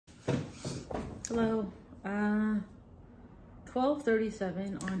Hello.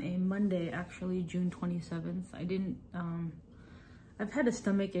 12:37 on a Monday, actually June 27th. I've had a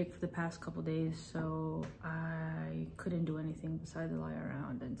stomach ache for the past couple days, so I couldn't do anything besides lie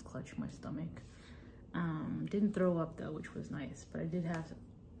around and clutch my stomach. Didn't throw up though, which was nice, but I did have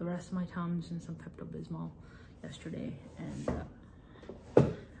the rest of my Tums and some Pepto-Bismol yesterday, and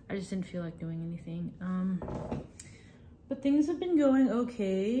I just didn't feel like doing anything. But things have been going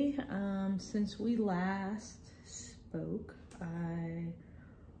okay. Since we last spoke, I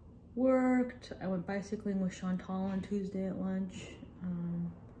worked. I went bicycling with Chantal on Tuesday at lunch.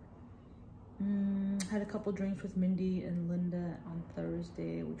 Had a couple drinks with Mindy and Linda on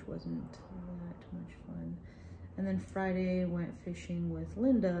Thursday, which wasn't that much fun. And then Friday went fishing with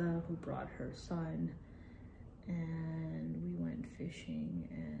Linda, who brought her son. And we went fishing,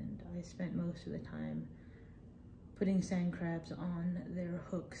 and I spent most of the time putting sand crabs on their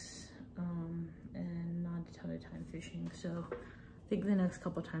hooks, and not a ton of time fishing. So I think the next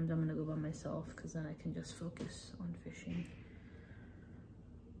couple times I'm gonna go by myself, because then I can just focus on fishing.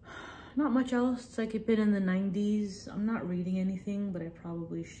 Not much else. It's like it's been in the 90s. I'm not reading anything, but I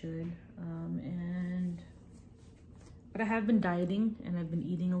probably should. But I have been dieting, and I've been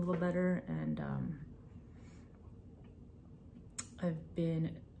eating a little better, and I've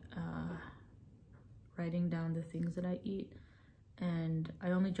been writing down the things that I eat. And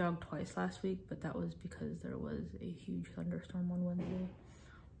I only jogged twice last week, but that was because there was a huge thunderstorm on Wednesday.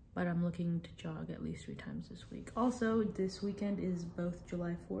 But I'm looking to jog at least 3 times this week. Also, this weekend is both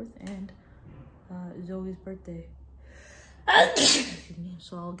July 4th and Zoe's birthday. Excuse me.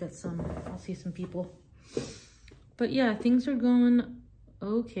 So I'll see some people. But yeah, things are going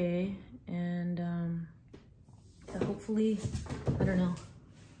okay. And yeah, hopefully, I don't know.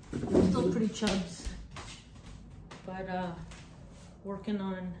 I'm still pretty chubs. But working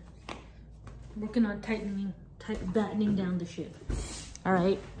on battening down the ship. All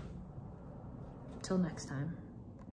right. Till next time.